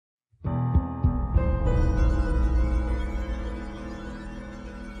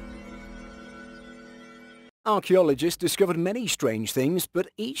Archaeologists discovered many strange things, but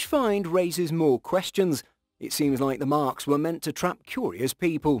each find raises more questions. It seems like the marks were meant to trap curious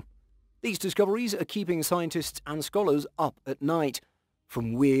people. These discoveries are keeping scientists and scholars up at night.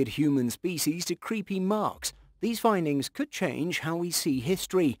 From weird human species to creepy marks, these findings could change how we see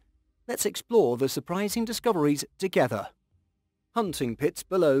history. Let's explore the surprising discoveries together. Hunting pits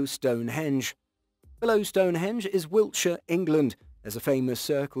below Stonehenge. Below Stonehenge is Wiltshire, England. There's a famous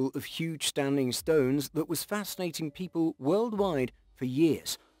circle of huge standing stones that was fascinating people worldwide for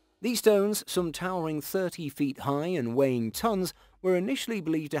years. These stones, some towering 30 feet high and weighing tons, were initially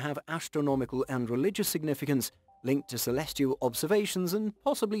believed to have astronomical and religious significance, linked to celestial observations and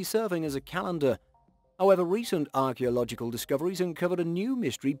possibly serving as a calendar. However, recent archaeological discoveries uncovered a new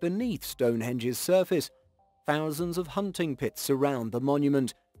mystery beneath Stonehenge's surface. Thousands of hunting pits surround the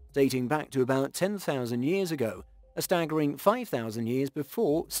monument, dating back to about 10,000 years ago, a staggering 5,000 years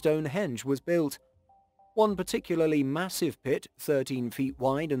before Stonehenge was built. One particularly massive pit, 13 feet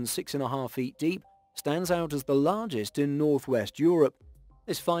wide and 6.5 feet deep, stands out as the largest in northwest Europe.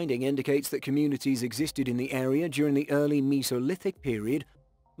 This finding indicates that communities existed in the area during the early Mesolithic period,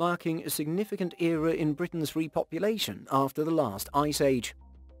 marking a significant era in Britain's repopulation after the last ice age.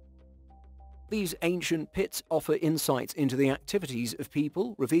 These ancient pits offer insights into the activities of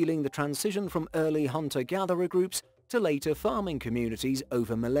people, revealing the transition from early hunter-gatherer groups to later farming communities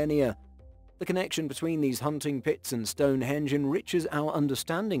over millennia. The connection between these hunting pits and Stonehenge enriches our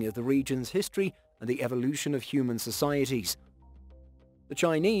understanding of the region's history and the evolution of human societies. The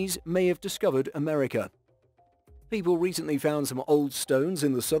Chinese may have discovered America. People recently found some old stones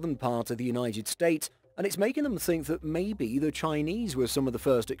in the southern part of the United States, and it's making them think that maybe the Chinese were some of the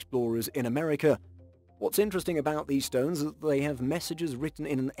first explorers in America. What's interesting about these stones is that they have messages written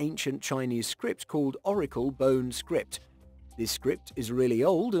in an ancient Chinese script called Oracle Bone Script. This script is really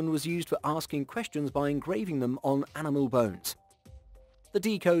old and was used for asking questions by engraving them on animal bones. The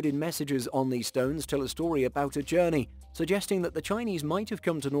decoded messages on these stones tell a story about a journey, suggesting that the Chinese might have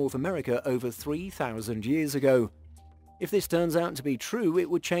come to North America over 3,000 years ago. If this turns out to be true, it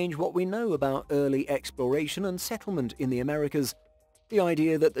would change what we know about early exploration and settlement in the Americas. The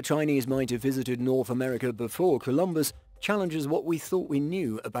idea that the Chinese might have visited North America before Columbus challenges what we thought we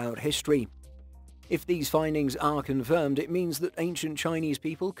knew about history. If these findings are confirmed, it means that ancient Chinese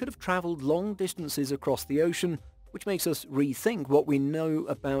people could have traveled long distances across the ocean, which makes us rethink what we know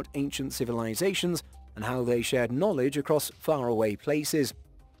about ancient civilizations and how they shared knowledge across faraway places.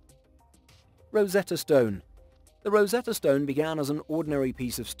 Rosetta Stone. The Rosetta Stone began as an ordinary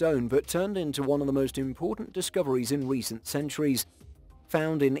piece of stone but turned into one of the most important discoveries in recent centuries.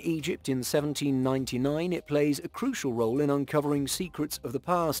 Found in Egypt in 1799, it plays a crucial role in uncovering secrets of the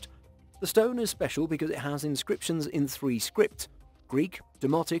past. The stone is special because it has inscriptions in 3 scripts: Greek,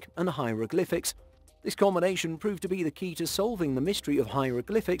 Demotic, and hieroglyphics. This combination proved to be the key to solving the mystery of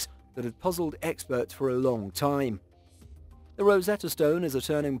hieroglyphics that had puzzled experts for a long time. The Rosetta Stone is a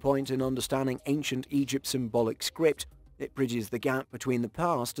turning point in understanding ancient Egypt's symbolic script. It bridges the gap between the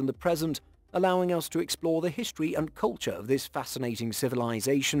past and the present, allowing us to explore the history and culture of this fascinating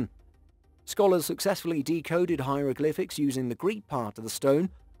civilization. Scholars successfully decoded hieroglyphics using the Greek part of the stone,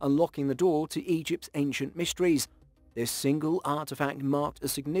 unlocking the door to Egypt's ancient mysteries. This single artifact marked a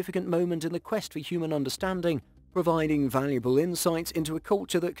significant moment in the quest for human understanding, providing valuable insights into a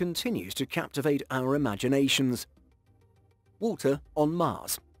culture that continues to captivate our imaginations. Water on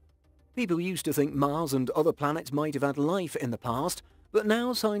Mars. People used to think Mars and other planets might have had life in the past, but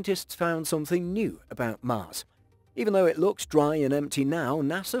now scientists found something new about Mars. Even though it looks dry and empty now,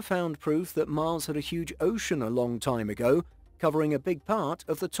 NASA found proof that Mars had a huge ocean a long time ago, covering a big part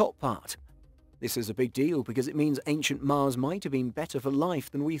of the top part. This is a big deal because it means ancient Mars might have been better for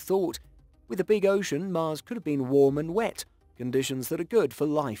life than we thought. With a big ocean, Mars could have been warm and wet, conditions that are good for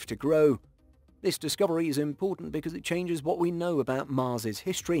life to grow. This discovery is important because it changes what we know about Mars's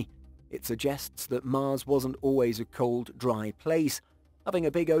history. It suggests that Mars wasn't always a cold, dry place. Having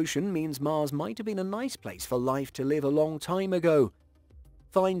a big ocean means Mars might have been a nice place for life to live a long time ago.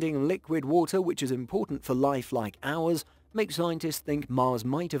 Finding liquid water, which is important for life like ours, makes scientists think Mars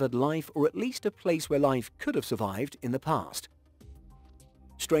might have had life, or at least a place where life could have survived in the past.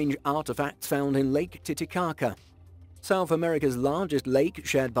 Strange artifacts found in Lake Titicaca. South America's largest lake,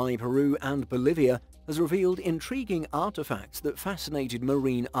 shared by Peru and Bolivia, has revealed intriguing artifacts that fascinated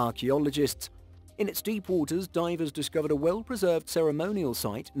marine archaeologists. In its deep waters, divers discovered a well-preserved ceremonial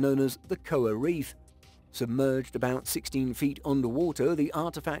site known as the Koa Reef. Submerged about 16 feet underwater, the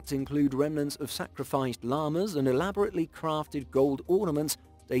artifacts include remnants of sacrificed llamas and elaborately crafted gold ornaments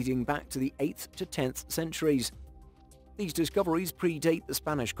dating back to the 8th to 10th centuries. These discoveries predate the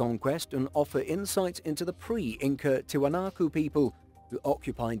Spanish conquest and offer insights into the pre-Inca Tiwanaku people, who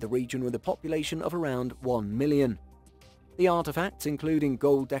occupied the region with a population of around 1 million. The artifacts, including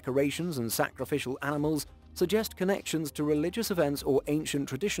gold decorations and sacrificial animals, suggest connections to religious events or ancient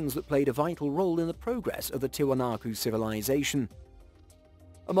traditions that played a vital role in the progress of the Tiwanaku civilization.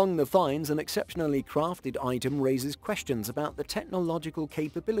 Among the finds, an exceptionally crafted item raises questions about the technological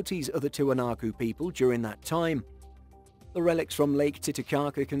capabilities of the Tiwanaku people during that time. The relics from Lake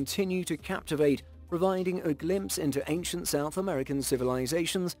Titicaca continue to captivate, providing a glimpse into ancient South American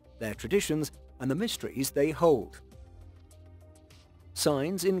civilizations, their traditions, and the mysteries they hold.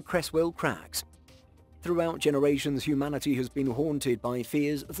 Signs in Creswell Crags. Throughout generations, humanity has been haunted by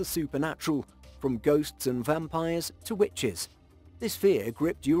fears of the supernatural, from ghosts and vampires to witches. This fear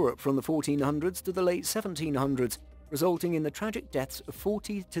gripped Europe from the 1400s to the late 1700s, resulting in the tragic deaths of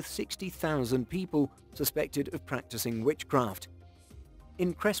 40,000 to 60,000 people suspected of practicing witchcraft.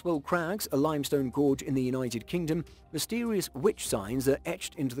 In Creswell Crags, a limestone gorge in the United Kingdom, mysterious witch signs are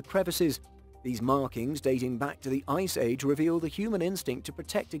etched into the crevices. These markings, dating back to the Ice Age, reveal the human instinct to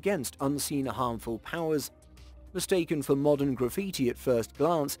protect against unseen harmful powers. Mistaken for modern graffiti at first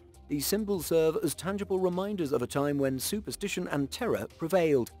glance, these symbols serve as tangible reminders of a time when superstition and terror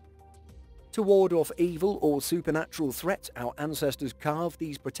prevailed. To ward off evil or supernatural threats, our ancestors carved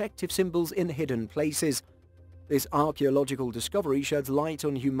these protective symbols in hidden places. This archaeological discovery sheds light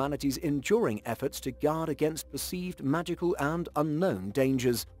on humanity's enduring efforts to guard against perceived magical and unknown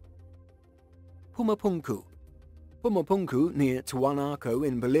dangers. Pumapunku. Pumapunku, near Tiwanaku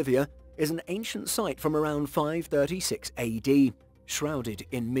in Bolivia, is an ancient site from around 536 AD, shrouded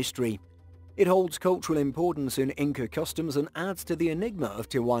in mystery. It holds cultural importance in Inca customs and adds to the enigma of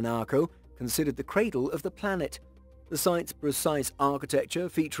Tiwanaku, considered the cradle of the planet. The site's precise architecture,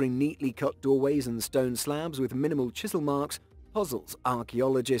 featuring neatly cut doorways and stone slabs with minimal chisel marks, puzzles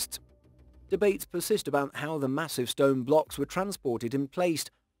archaeologists. Debates persist about how the massive stone blocks were transported and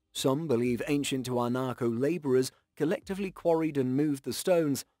placed. Some believe ancient Tiwanaku laborers collectively quarried and moved the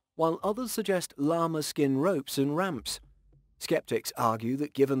stones, while others suggest llama skin ropes and ramps. Skeptics argue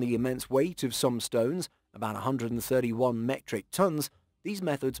that given the immense weight of some stones, about 131 metric tons, these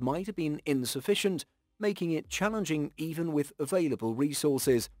methods might have been insufficient, making it challenging even with available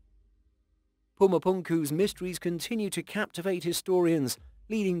resources. Pumapunku's mysteries continue to captivate historians,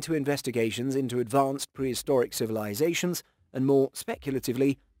 leading to investigations into advanced prehistoric civilizations and, more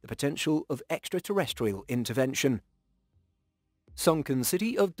speculatively, the potential of extraterrestrial intervention. Sunken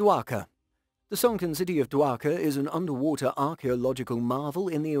City of Dwarka. The sunken city of Dwarka is an underwater archaeological marvel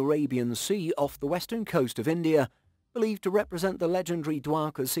in the Arabian Sea off the western coast of India. Believed to represent the legendary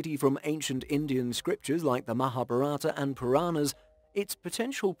Dwarka city from ancient Indian scriptures like the Mahabharata and Puranas, its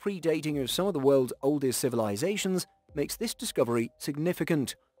potential predating of some of the world's oldest civilizations makes this discovery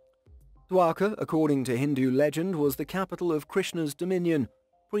significant. Dwarka, according to Hindu legend, was the capital of Krishna's dominion.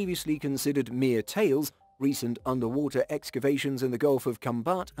 Previously considered mere tales, recent underwater excavations in the Gulf of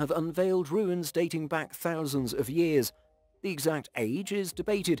Kambat have unveiled ruins dating back thousands of years. The exact age is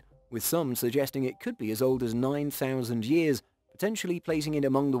debated, with some suggesting it could be as old as 9,000 years, potentially placing it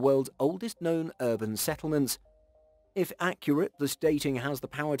among the world's oldest known urban settlements. If accurate, this dating has the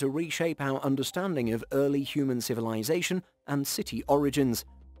power to reshape our understanding of early human civilization and city origins.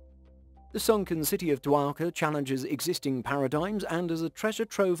 The sunken city of Dwarka challenges existing paradigms and is a treasure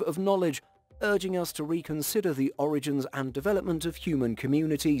trove of knowledge, urging us to reconsider the origins and development of human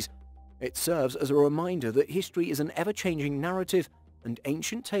communities. It serves as a reminder that history is an ever-changing narrative, and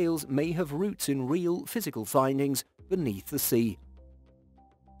ancient tales may have roots in real physical findings beneath the sea.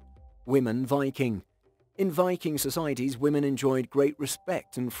 Women Viking. In Viking societies, women enjoyed great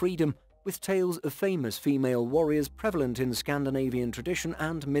respect and freedom, with tales of famous female warriors prevalent in Scandinavian tradition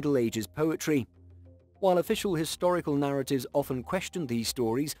and Middle Ages poetry. While official historical narratives often questioned these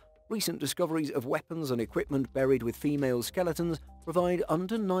stories, recent discoveries of weapons and equipment buried with female skeletons provide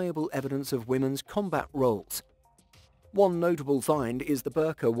undeniable evidence of women's combat roles. One notable find is the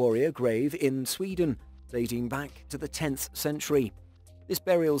Birka warrior grave in Sweden, dating back to the 10th century. This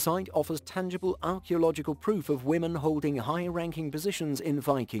burial site offers tangible archaeological proof of women holding high-ranking positions in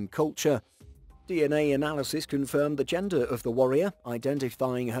Viking culture. DNA analysis confirmed the gender of the warrior,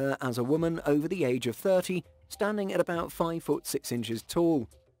 identifying her as a woman over the age of 30, standing at about 5 foot 6 inches tall.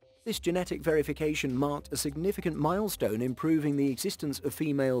 This genetic verification marked a significant milestone in proving the existence of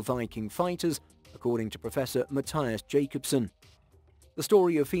female Viking fighters, according to Professor Matthias Jacobsen. The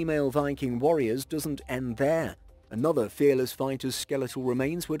story of female Viking warriors doesn't end there. Another fearless fighter's skeletal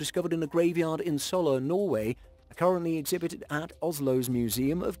remains were discovered in a graveyard in Sola, Norway, currently exhibited at Oslo's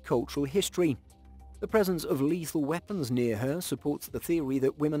Museum of Cultural History. The presence of lethal weapons near her supports the theory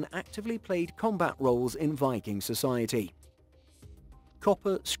that women actively played combat roles in Viking society.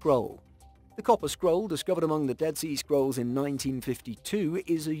 Copper Scroll. The Copper Scroll, discovered among the Dead Sea Scrolls in 1952,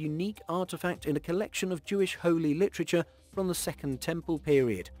 is a unique artifact in a collection of Jewish holy literature from the Second Temple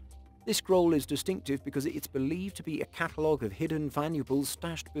period. This scroll is distinctive because it's believed to be a catalogue of hidden valuables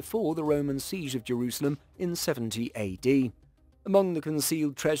stashed before the Roman siege of Jerusalem in 70 AD. Among the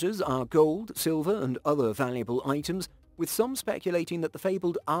concealed treasures are gold, silver and other valuable items, with some speculating that the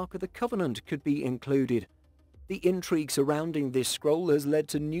fabled Ark of the Covenant could be included. The intrigue surrounding this scroll has led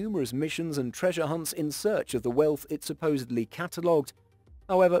to numerous missions and treasure hunts in search of the wealth it supposedly catalogued.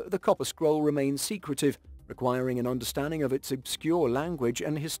 However, the Copper Scroll remains secretive, requiring an understanding of its obscure language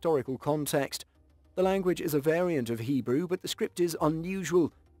and historical context. The language is a variant of Hebrew, but the script is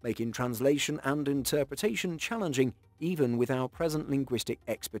unusual, making translation and interpretation challenging even with our present linguistic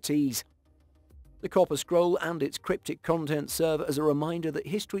expertise. The Copper Scroll and its cryptic content serve as a reminder that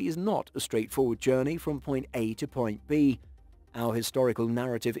history is not a straightforward journey from point A to point B. Our historical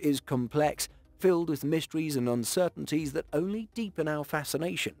narrative is complex, filled with mysteries and uncertainties that only deepen our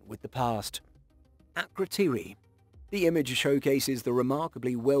fascination with the past. Akrotiri. The image showcases the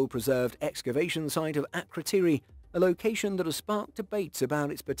remarkably well-preserved excavation site of Akrotiri, a location that has sparked debates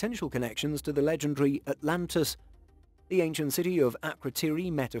about its potential connections to the legendary Atlantis. The ancient city of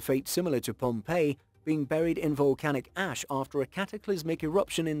Akrotiri met a fate similar to Pompeii, being buried in volcanic ash after a cataclysmic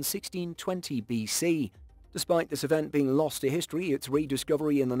eruption in 1620 BC. Despite this event being lost to history, its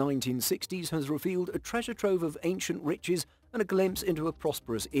rediscovery in the 1960s has revealed a treasure trove of ancient riches and a glimpse into a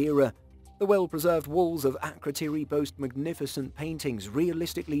prosperous era. The well-preserved walls of Akrotiri boast magnificent paintings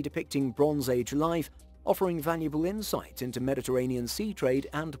realistically depicting Bronze Age life, offering valuable insight into Mediterranean sea trade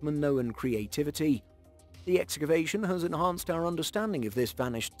and Minoan creativity. The excavation has enhanced our understanding of this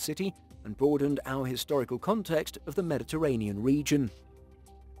vanished city and broadened our historical context of the Mediterranean region.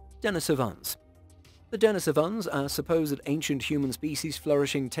 Denisovans. The Denisovans, a supposed ancient human species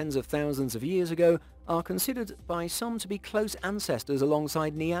flourishing tens of thousands of years ago, are considered by some to be close ancestors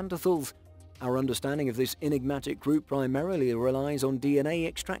alongside Neanderthals. Our understanding of this enigmatic group primarily relies on DNA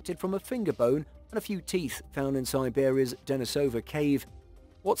extracted from a finger bone and a few teeth found in Siberia's Denisova cave.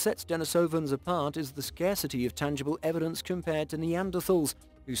 What sets Denisovans apart is the scarcity of tangible evidence compared to Neanderthals,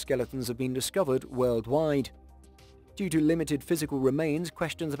 whose skeletons have been discovered worldwide. Due to limited physical remains,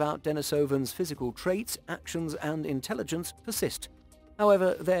 questions about Denisovans' physical traits, actions and intelligence persist.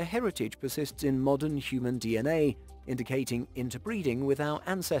 However, their heritage persists in modern human DNA, indicating interbreeding with our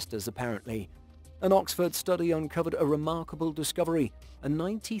ancestors apparently. An Oxford study uncovered a remarkable discovery: a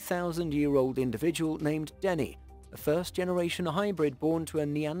 90,000-year-old individual named Denny, a first-generation hybrid born to a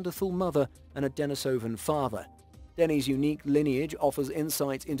Neanderthal mother and a Denisovan father. Denny's unique lineage offers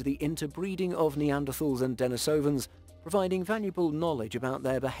insights into the interbreeding of Neanderthals and Denisovans, providing valuable knowledge about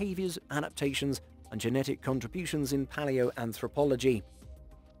their behaviors, adaptations, and genetic contributions in paleoanthropology.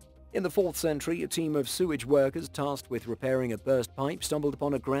 In the 4th century, a team of sewage workers tasked with repairing a burst pipe stumbled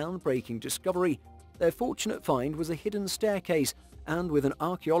upon a groundbreaking discovery. Their fortunate find was a hidden staircase, and with an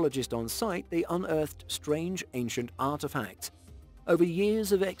archaeologist on site, they unearthed strange ancient artifacts. Over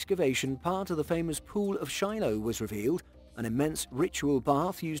years of excavation, part of the famous Pool of Shiloh was revealed, an immense ritual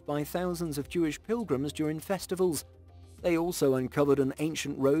bath used by thousands of Jewish pilgrims during festivals. They also uncovered an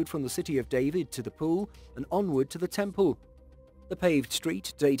ancient road from the city of David to the pool and onward to the temple. The paved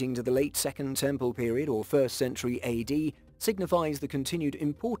street, dating to the late Second Temple period or 1st century AD, signifies the continued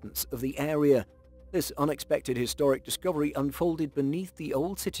importance of the area. This unexpected historic discovery unfolded beneath the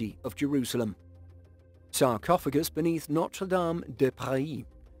old city of Jerusalem. Sarcophagus beneath Notre Dame de Paris.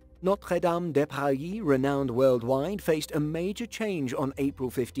 Notre Dame de Paris, renowned worldwide, faced a major change on April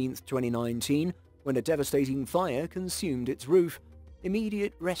 15, 2019, when a devastating fire consumed its roof.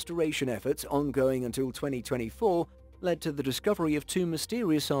 Immediate restoration efforts, ongoing until 2024, led to the discovery of 2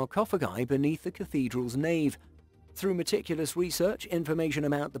 mysterious sarcophagi beneath the cathedral's nave. Through meticulous research, information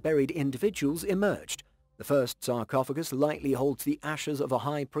about the buried individuals emerged. The first sarcophagus likely holds the ashes of a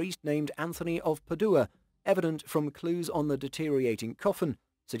high priest named Anthony of Padua, evident from clues on the deteriorating coffin,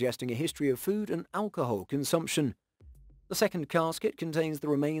 suggesting a history of food and alcohol consumption. The second casket contains the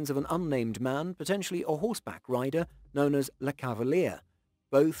remains of an unnamed man, potentially a horseback rider, known as Le Cavalier.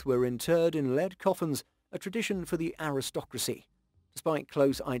 Both were interred in lead coffins, a tradition for the aristocracy. Despite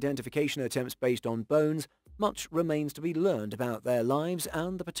close identification attempts based on bones, much remains to be learned about their lives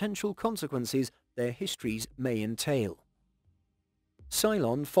and the potential consequences their histories may entail.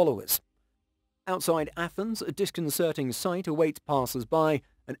 Cylon followers. Outside Athens, a disconcerting sight awaits passers-by,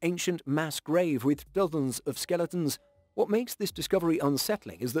 an ancient mass grave with dozens of skeletons. What makes this discovery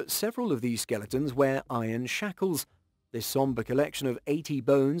unsettling is that several of these skeletons wear iron shackles. This somber collection of 80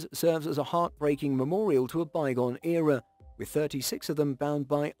 bones serves as a heartbreaking memorial to a bygone era, with 36 of them bound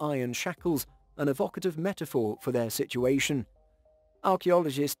by iron shackles, an evocative metaphor for their situation.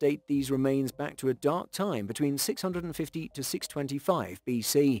 Archaeologists date these remains back to a dark time between 650 to 625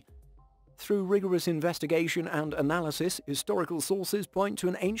 BC. Through rigorous investigation and analysis, historical sources point to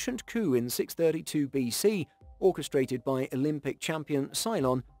an ancient coup in 632 BC, orchestrated by Olympic champion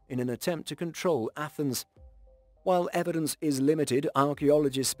Cylon in an attempt to control Athens. While evidence is limited,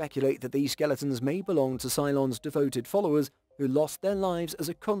 archaeologists speculate that these skeletons may belong to Cylon's devoted followers who lost their lives as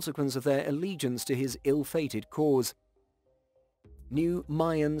a consequence of their allegiance to his ill-fated cause. New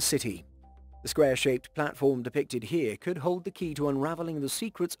Mayan City. The square-shaped platform depicted here could hold the key to unraveling the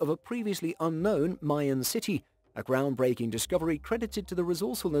secrets of a previously unknown Mayan city, a groundbreaking discovery credited to the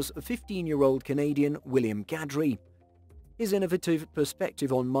resourcefulness of 15-year-old Canadian William Gadry. His innovative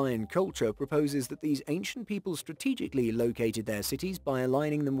perspective on Mayan culture proposes that these ancient peoples strategically located their cities by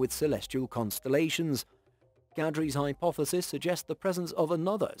aligning them with celestial constellations. Gadry's hypothesis suggests the presence of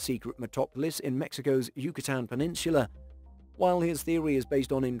another secret metropolis in Mexico's Yucatan Peninsula. While his theory is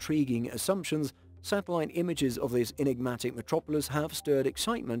based on intriguing assumptions, satellite images of this enigmatic metropolis have stirred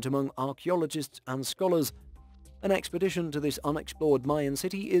excitement among archaeologists and scholars. An expedition to this unexplored Mayan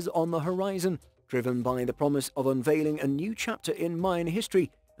city is on the horizon, driven by the promise of unveiling a new chapter in Mayan history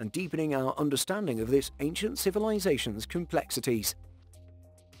and deepening our understanding of this ancient civilization's complexities.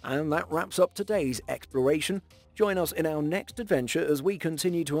 And that wraps up today's exploration. Join us in our next adventure as we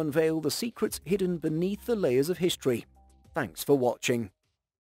continue to unveil the secrets hidden beneath the layers of history. Thanks for watching.